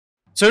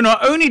So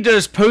not only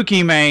does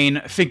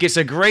Pokimane think it's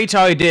a great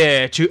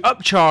idea to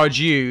upcharge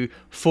you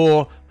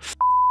for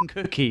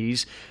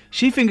cookies,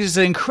 she thinks it's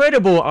an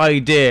incredible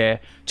idea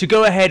to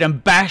go ahead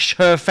and bash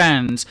her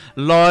fans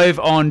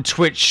live on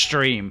Twitch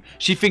stream.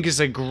 She thinks it's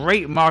a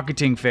great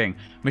marketing thing.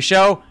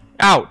 Michelle,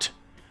 out.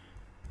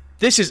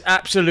 This is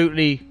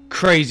absolutely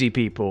crazy,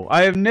 people.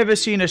 I have never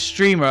seen a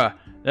streamer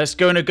that's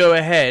going to go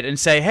ahead and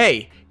say,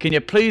 hey, can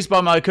you please buy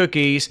my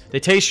cookies?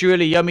 They taste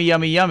really yummy,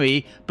 yummy,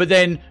 yummy, but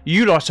then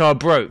you lot are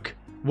broke.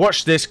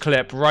 Watch this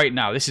clip right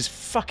now. This is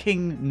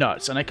fucking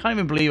nuts, and I can't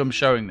even believe I'm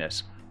showing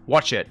this.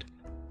 Watch it.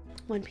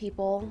 When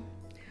people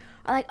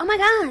are like, oh my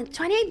god,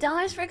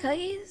 $28 for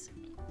cookies?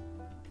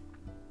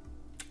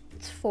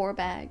 It's 4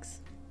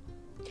 bags.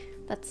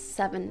 That's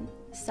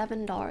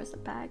 $7 a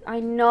bag.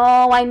 I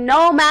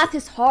know math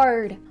is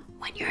hard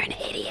when you're an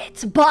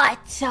idiot,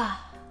 but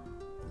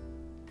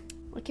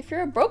like, if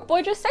you're a broke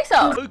boy, just say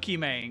so.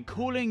 Pokimane,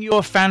 calling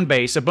your fan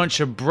base a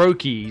bunch of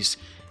brokies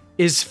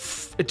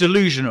is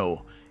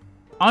delusional.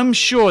 I'm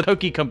sure the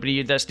Poke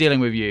company that's dealing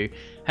with you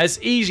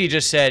has easily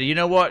just said, you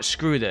know what,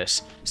 screw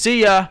this.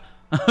 See ya.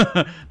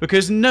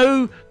 Because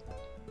no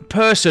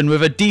person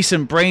with a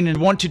decent brain and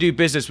want to do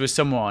business with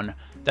someone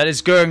that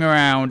is going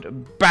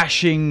around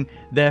bashing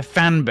their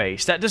fan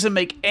base. That doesn't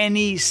make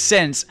any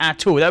sense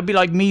at all. That would be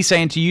like me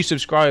saying to you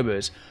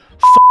subscribers,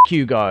 fuck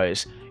you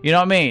guys. You know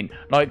what I mean?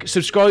 Like,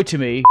 subscribe to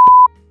me.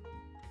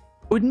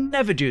 I would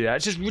never do that.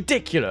 It's just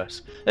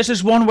ridiculous. That's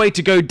just one way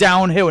to go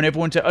downhill and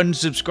everyone to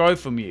unsubscribe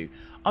from you.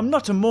 I'm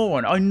not a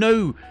moron. I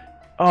know.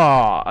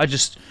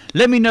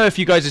 Let me know if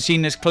you guys have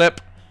seen this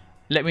clip.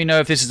 Let me know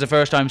if this is the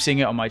first time seeing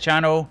it on my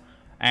channel.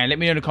 And let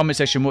me know in the comment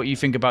section what you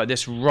think about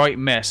this right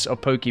mess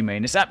of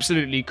Pokimane. It's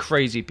absolutely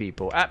crazy,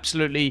 people.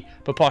 Absolutely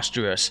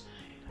preposterous.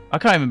 I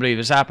can't even believe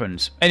this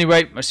happens.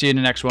 Anyway, I'll see you in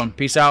the next one.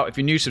 Peace out. If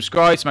you're new,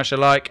 subscribe, smash a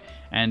like,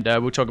 and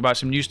we'll talk about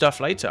some new stuff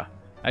later.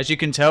 As you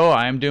can tell,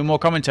 I am doing more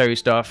commentary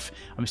stuff.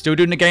 I'm still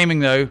doing the gaming,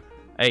 though.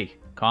 Hey,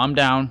 calm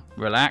down.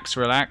 Relax,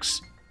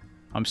 relax.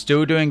 I'm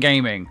still doing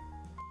gaming,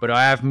 but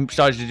I have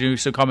started to do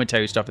some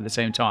commentary stuff at the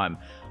same time.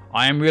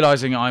 I am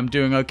realizing I'm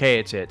doing okay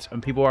at it,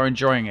 and people are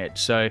enjoying it,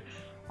 so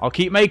I'll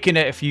keep making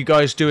it if you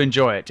guys do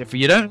enjoy it. If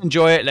you don't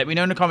enjoy it, let me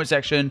know in the comment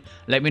section.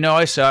 Let me know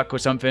I suck or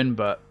something,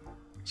 but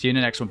see you in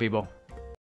the next one, people.